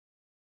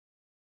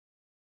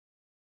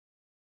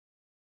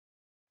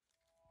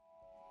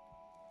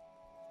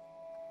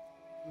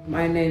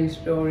My name is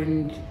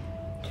Doreen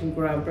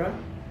Jinggarrabarra.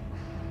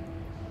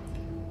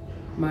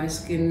 My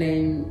skin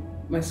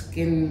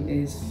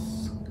is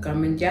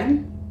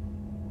Gamanyjan.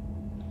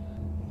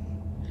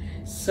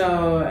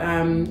 So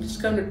I'm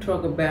just going to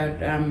talk about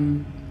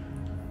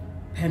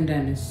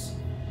Pandanus.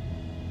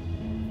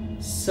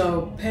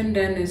 So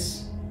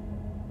Pandanus,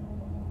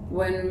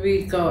 when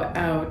we go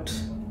out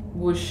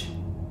bush,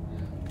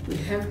 we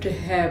have to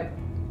have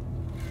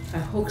a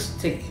hook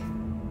stick.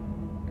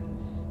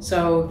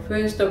 So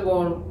first of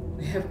all,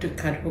 we have to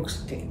cut hook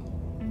stick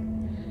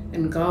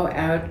and go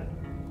out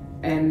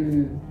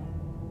and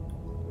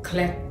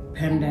collect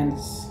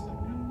pandanus.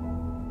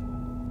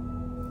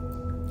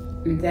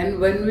 And then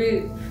when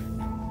we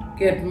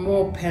get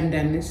more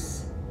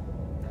pandanus,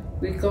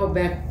 we go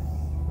back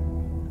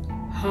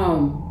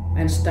home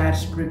and start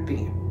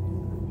stripping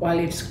while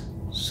it's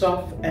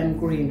soft and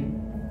green.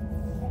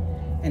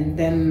 And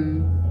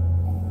then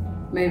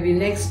maybe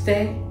next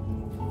day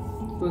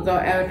we go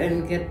out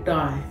and get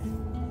dye.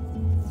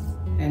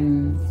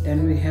 And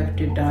then we have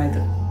to dye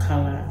the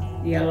color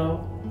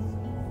yellow,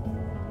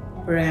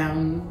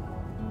 brown,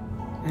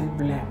 and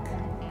black.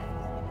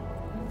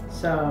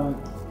 So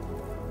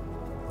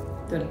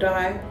the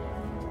dye,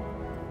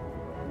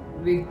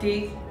 we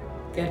dig,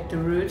 get the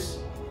roots,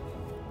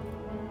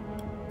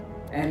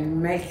 and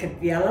make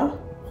it yellow.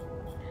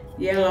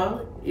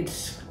 Yellow,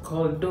 it's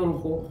called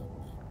dulgo.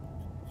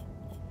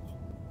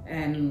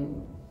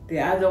 And the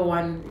other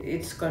one,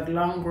 it's got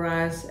long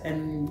grass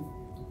and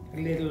a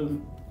little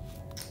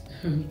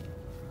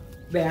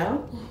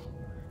bell,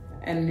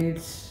 and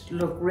it's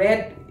look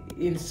red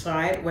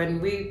inside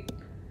when we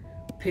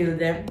peel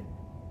them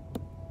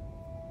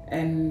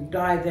and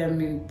dye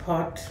them in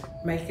pot,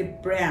 make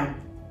it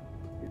brown.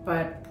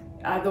 But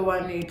other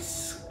one,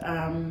 it's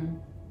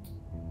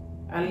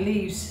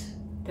leaves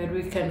that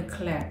we can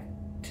collect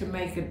to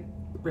make it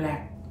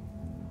black.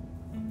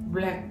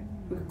 Black,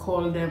 we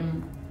call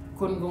them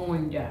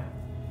Gamanyjan,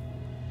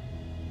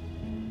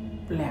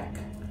 black.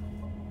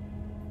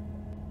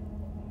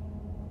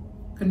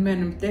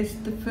 Gun-menama, that's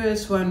the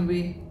first one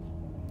we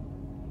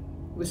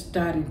were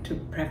starting to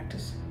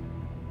practice.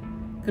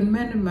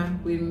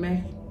 Gun-menama, we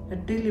make a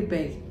dilly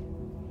bag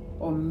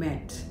or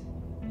mat.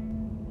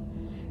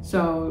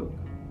 So,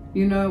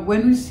 you know,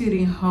 when we're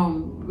sitting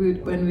home,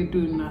 when we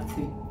do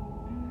nothing,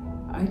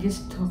 I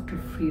just talk to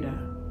Freda,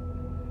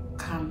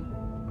 come,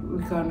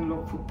 we're gonna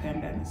look for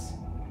pandanus.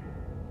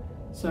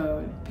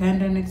 So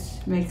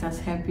pandanus make us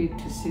happy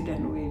to sit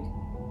and wait.